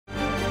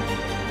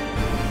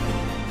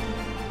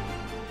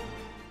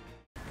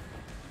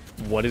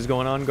What is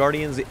going on,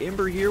 Guardians?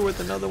 Ember here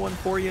with another one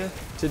for you.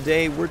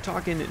 Today we're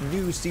talking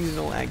new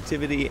seasonal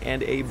activity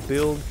and a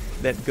build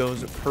that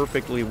goes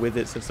perfectly with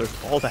it since there's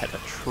all that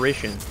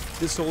attrition.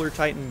 This Solar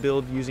Titan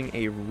build using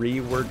a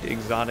reworked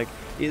exotic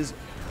is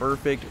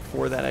perfect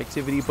for that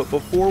activity, but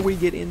before we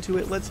get into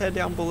it, let's head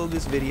down below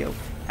this video.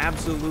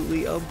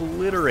 Absolutely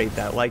obliterate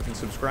that like and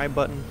subscribe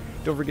button.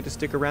 Don't forget to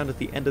stick around at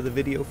the end of the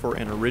video for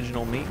an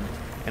original meme.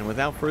 And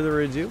without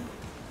further ado,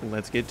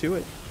 let's get to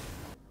it.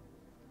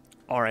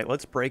 Alright,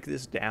 let's break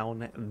this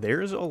down.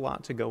 There's a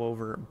lot to go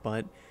over,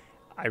 but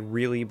I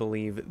really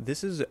believe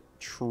this is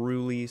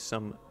truly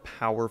some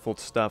powerful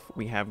stuff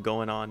we have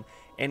going on,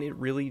 and it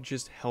really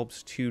just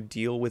helps to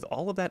deal with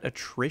all of that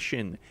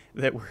attrition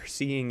that we're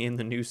seeing in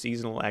the new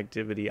seasonal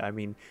activity. I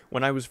mean,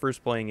 when I was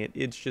first playing it,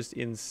 it's just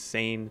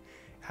insane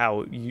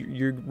how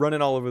you're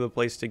running all over the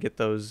place to get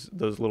those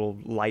little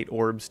light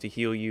orbs to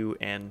heal you,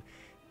 and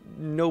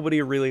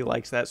nobody really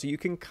likes that, so you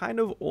can kind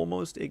of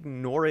almost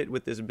ignore it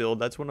with this build.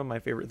 That's one of my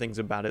favorite things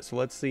about it. So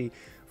let's see.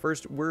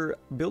 First, we're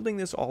building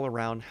this all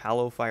around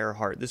Hallowfire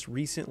Heart. This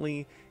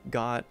recently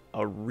got a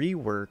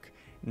rework.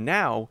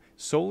 Now,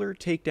 solar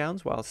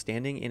takedowns while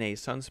standing in a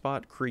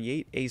sunspot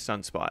create a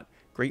sunspot.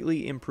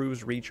 Greatly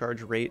improves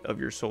recharge rate of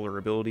your solar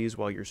abilities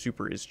while your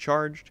super is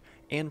charged,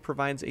 and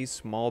provides a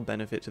small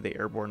benefit to the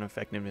airborne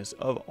effectiveness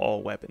of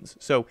all weapons.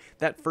 So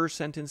that first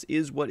sentence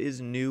is what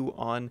is new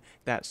on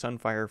that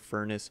Sunfire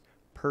Furnace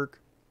perk.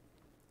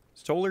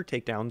 Solar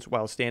takedowns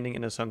while standing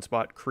in a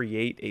sunspot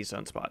create a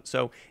sunspot.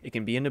 So it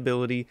can be an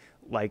ability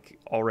like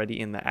already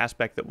in the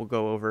aspect that we'll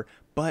go over,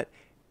 but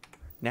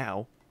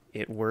now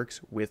it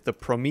works with the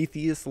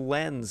Prometheus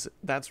lens.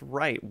 That's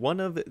right, one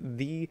of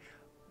the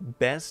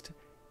best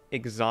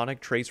exotic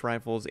trace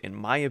rifles in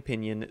my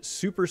opinion.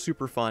 Super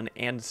fun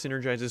and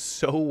synergizes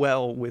so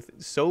well with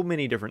so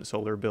many different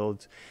solar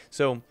builds.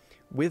 So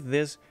with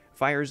this,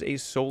 fires a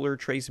solar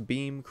trace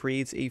beam,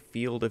 creates a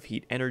field of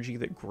heat energy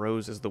that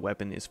grows as the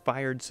weapon is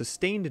fired.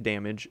 Sustained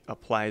damage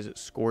applies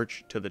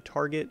scorch to the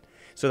target,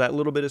 so that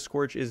little bit of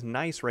scorch is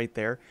nice right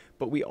there.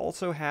 But we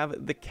also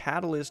have the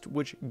catalyst,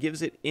 which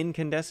gives it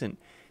incandescent.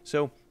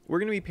 So we're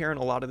going to be pairing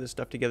a lot of this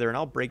stuff together, and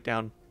I'll break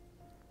down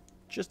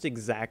just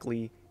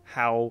exactly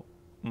how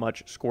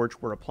much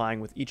scorch we're applying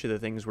with each of the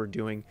things we're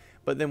doing.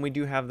 But then we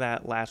do have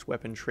that last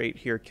weapon trait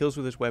here. Kills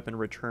with this weapon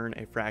return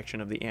a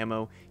fraction of the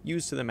ammo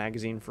used to the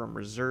magazine from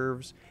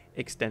reserves,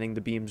 extending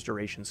the beam's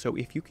duration. So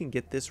if you can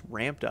get this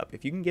ramped up,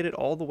 if you can get it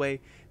all the way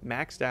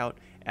maxed out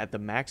at the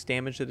max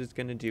damage that it's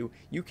going to do,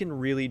 you can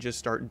really just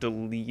start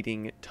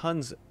deleting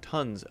tons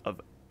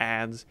of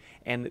ads,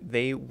 and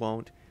they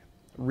won't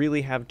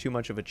really have too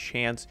much of a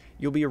chance.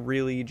 You'll be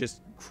really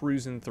just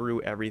cruising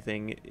through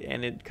everything,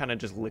 and it kind of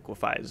just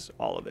liquefies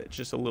all of it. It's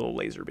just a little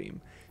laser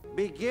beam.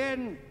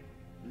 Begin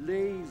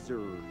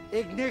laser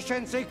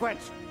ignition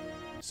sequence.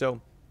 So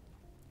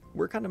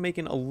we're kind of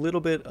making a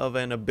little bit of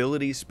an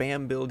ability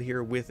spam build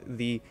here with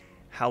the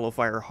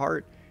Hallofire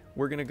Heart.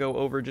 We're going to go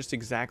over just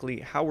exactly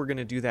how we're going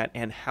to do that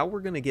and how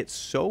we're going to get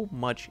so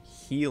much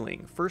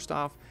healing. First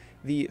off,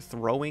 the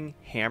throwing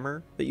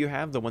hammer that you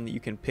have, the one that you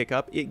can pick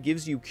up, it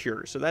gives you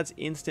cure. So that's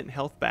instant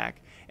health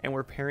back. And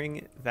we're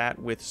pairing that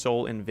with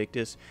Soul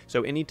Invictus.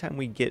 So anytime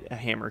we get a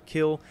hammer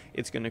kill,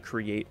 it's going to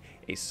create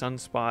a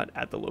sunspot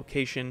at the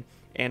location.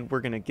 And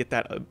we're going to get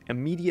that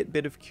immediate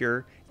bit of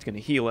cure. It's going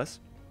to heal us.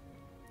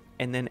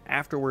 And then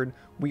afterward,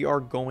 we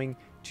are going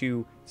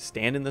to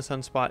stand in the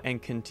sunspot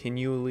and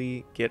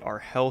continually get our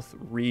health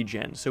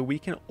regen. So we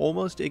can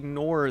almost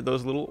ignore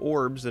those little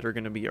orbs that are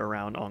going to be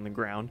around on the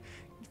ground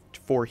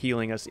for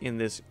healing us in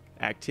this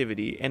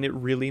activity, and it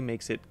really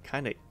makes it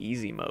kind of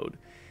easy mode.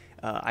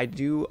 I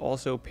do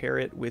also pair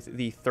it with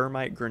the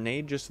thermite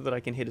grenade just so that I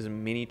can hit as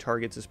many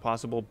targets as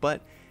possible,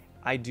 but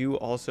I do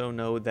also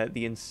know that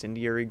the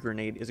incendiary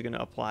grenade is going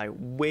to apply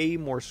way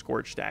more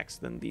scorch stacks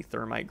than the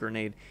thermite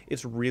grenade.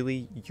 It's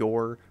really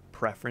your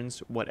preference.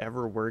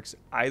 Whatever works,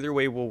 either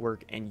way will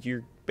work, and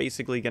you're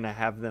basically going to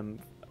have them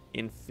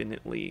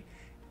infinitely,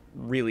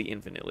 really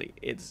infinitely.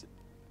 It's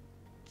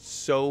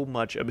so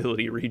much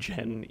ability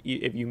regen.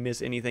 If you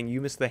miss anything,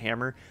 you miss the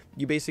hammer,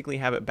 you basically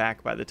have it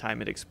back by the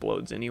time it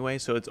explodes anyway,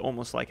 so it's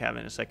almost like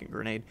having a second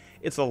grenade.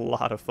 It's a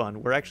lot of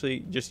fun. We're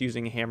actually just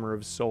using Hammer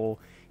of Soul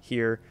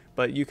here,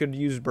 but you could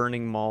use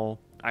Burning Maul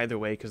either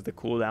way because the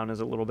cooldown is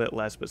a little bit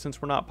less, but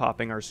since we're not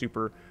popping our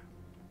super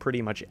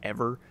pretty much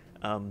ever,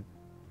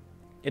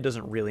 it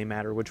doesn't really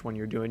matter which one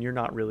you're doing. You're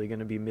not really going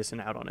to be missing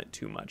out on it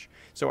too much.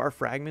 So our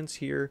fragments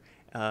here,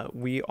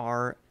 we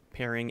are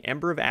pairing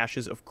Ember of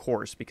Ashes, of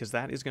course, because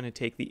that is going to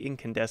take the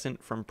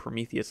incandescent from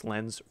Prometheus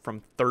lens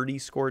from 30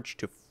 scorch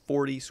to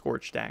 40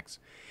 scorch stacks.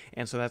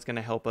 And so that's going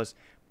to help us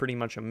pretty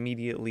much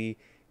immediately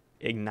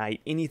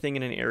ignite anything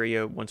in an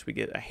area. Once we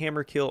get a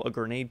hammer kill, a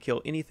grenade kill,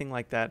 anything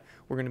like that,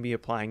 we're going to be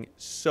applying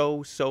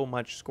so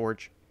much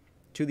scorch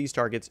to these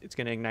targets. It's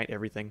going to ignite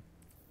everything.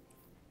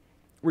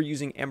 We're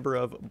using Ember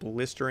of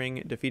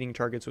Blistering, defeating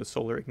targets with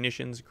solar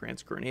ignitions,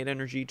 grants grenade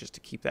energy just to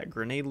keep that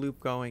grenade loop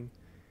going.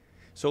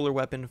 Solar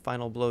weapon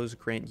final blows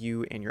grant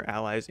you and your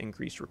allies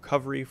increased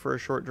recovery for a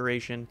short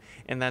duration,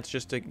 and that's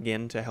just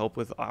again to help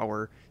with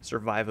our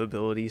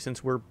survivability,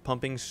 since we're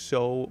pumping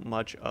so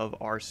much of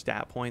our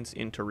stat points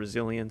into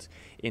resilience,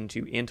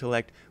 into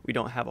intellect. We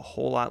don't have a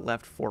whole lot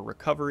left for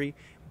recovery,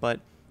 but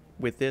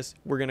with this,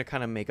 we're going to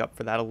kind of make up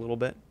for that a little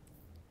bit.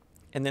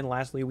 And then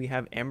lastly, we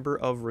have Ember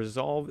of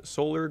Resolve.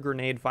 Solar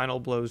grenade final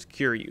blows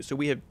cure you. So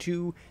we have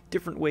two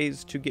different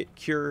ways to get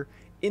cure,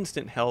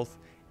 instant health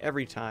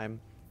every time.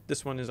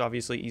 This one is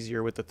obviously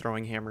easier with the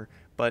throwing hammer,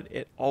 but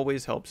it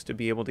always helps to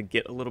be able to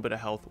get a little bit of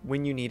health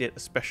when you need it,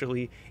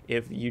 especially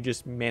if you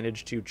just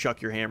manage to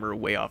chuck your hammer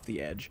way off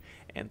the edge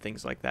and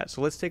things like that.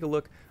 So let's take a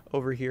look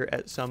over here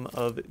at some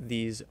of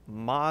these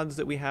mods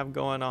that we have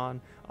going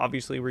on.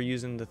 Obviously, we're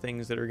using the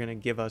things that are going to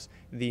give us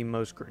the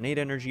most grenade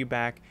energy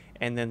back,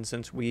 and then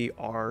since we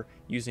are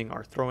using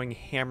our throwing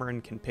hammer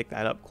and can pick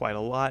that up quite a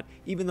lot,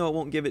 even though it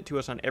won't give it to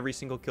us on every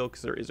single kill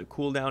because there is a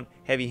cooldown,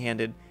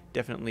 heavy-handed,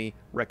 definitely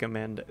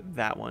recommend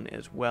that one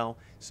as well.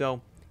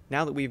 So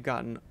now that we've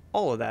gotten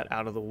all of that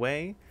out of the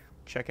way,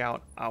 check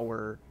out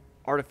our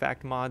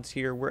artifact mods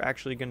here. We're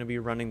actually going to be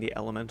running the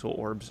elemental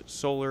orbs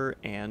solar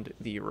and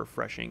the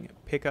refreshing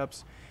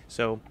pickups,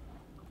 so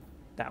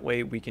that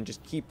way we can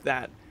just keep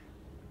that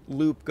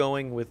loop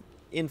going with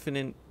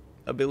infinite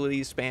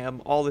ability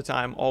spam all the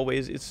time,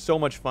 always. It's so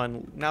much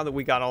fun. Now that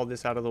we got all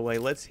this out of the way,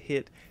 let's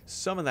hit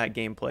some of that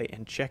gameplay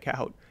and check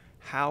out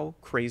how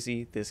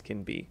crazy this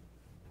can be.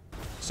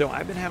 So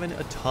I've been having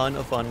a ton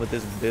of fun with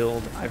this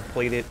build. I've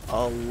played it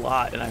a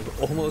lot, and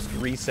I've almost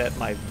reset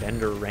my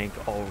vendor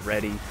rank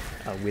already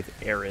with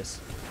Eris.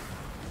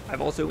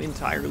 I've also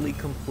entirely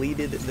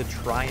completed the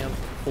triumph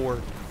for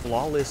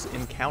flawless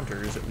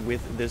encounters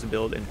with this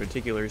build in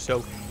particular,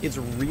 so it's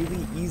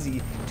really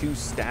easy to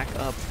stack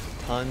up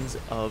tons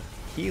of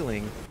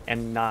healing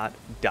and not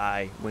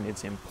die when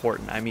it's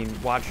important. I mean,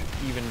 watch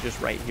even just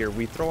right here.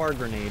 We throw our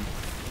grenade,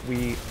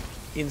 we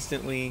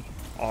instantly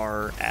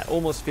are at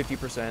almost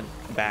 50%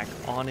 back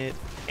on it,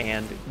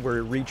 and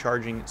we're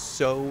recharging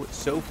so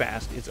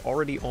fast. It's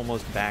already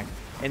almost back,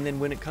 and then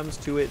when it comes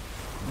to it,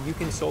 you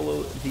can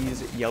solo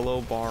these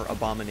yellow bar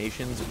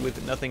abominations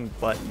with nothing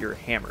but your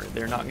hammer.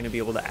 They're not going to be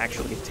able to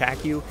actually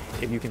attack you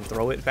if you can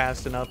throw it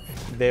fast enough.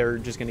 They're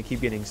just going to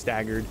keep getting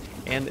staggered,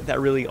 and that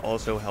really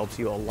also helps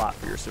you a lot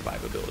for your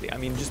survivability. I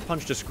mean, just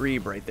punched a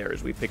screeb right there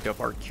as we picked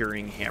up our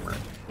curing hammer.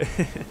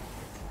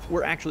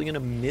 We're actually going to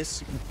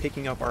miss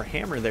picking up our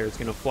hammer there. It's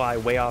going to fly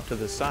way off to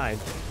the side,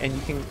 and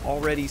you can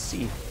already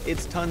see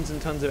it's tons and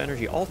tons of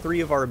energy. All three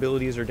of our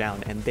abilities are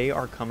down, and they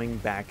are coming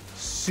back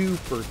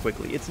super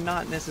quickly. It's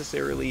not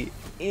necessarily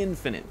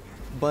infinite,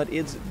 but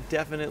it's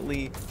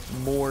definitely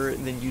more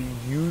than you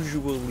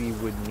usually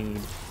would need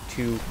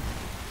to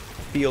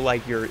feel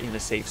like you're in a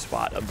safe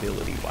spot,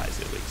 ability-wise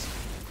at least.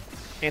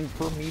 And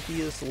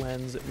Prometheus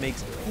lens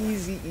makes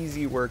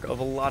easy work of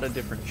a lot of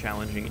different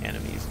challenging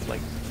enemies, like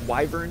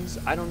wyverns.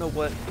 I don't know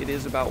what it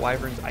is about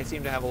wyverns. I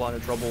seem to have a lot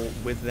of trouble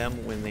with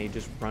them when they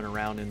just run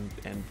around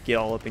and get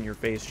all up in your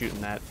face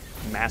shooting that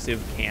massive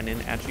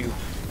cannon at you.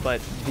 But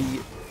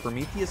the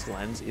Prometheus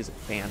lens is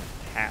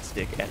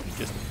fantastic at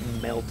just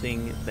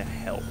melting the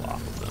hell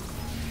off of them.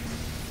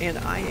 And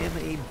I am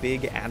a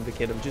big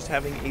advocate of just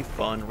having a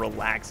fun,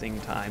 relaxing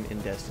time in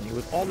Destiny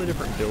with all the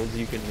different builds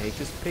you can make,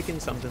 just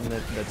picking something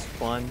that's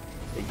fun,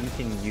 that you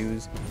can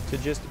use to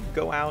just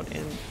go out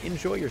and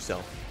enjoy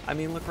yourself. I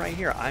mean, look right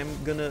here.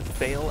 I'm gonna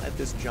fail at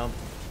this jump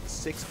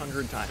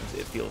 600 times,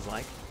 it feels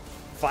like.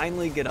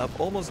 Finally get up,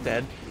 almost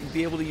dead,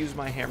 be able to use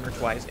my hammer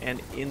twice,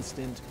 and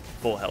instant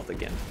full health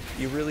again.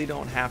 You really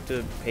don't have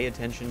to pay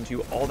attention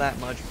to all that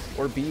much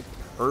or be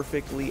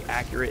perfectly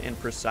accurate and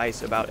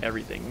precise about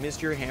everything.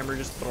 Miss your hammer,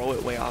 just throw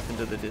it way off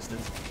into the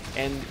distance,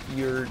 and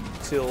you're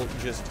still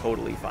just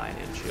totally fine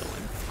and chilling.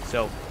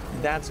 So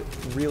that's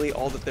really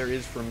all that there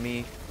is from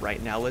me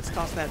right now. Let's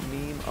toss that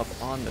meme up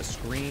on the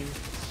screen.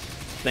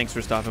 Thanks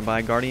for stopping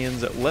by,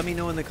 Guardians. Let me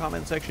know in the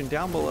comment section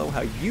down below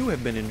how you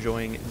have been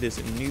enjoying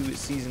this new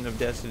season of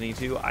Destiny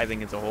 2. I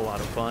think it's a whole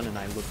lot of fun, and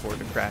I look forward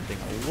to crafting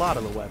a lot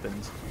of the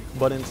weapons.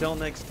 But until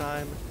next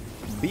time,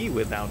 be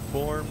without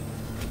form,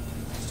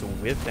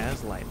 swift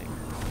as lightning.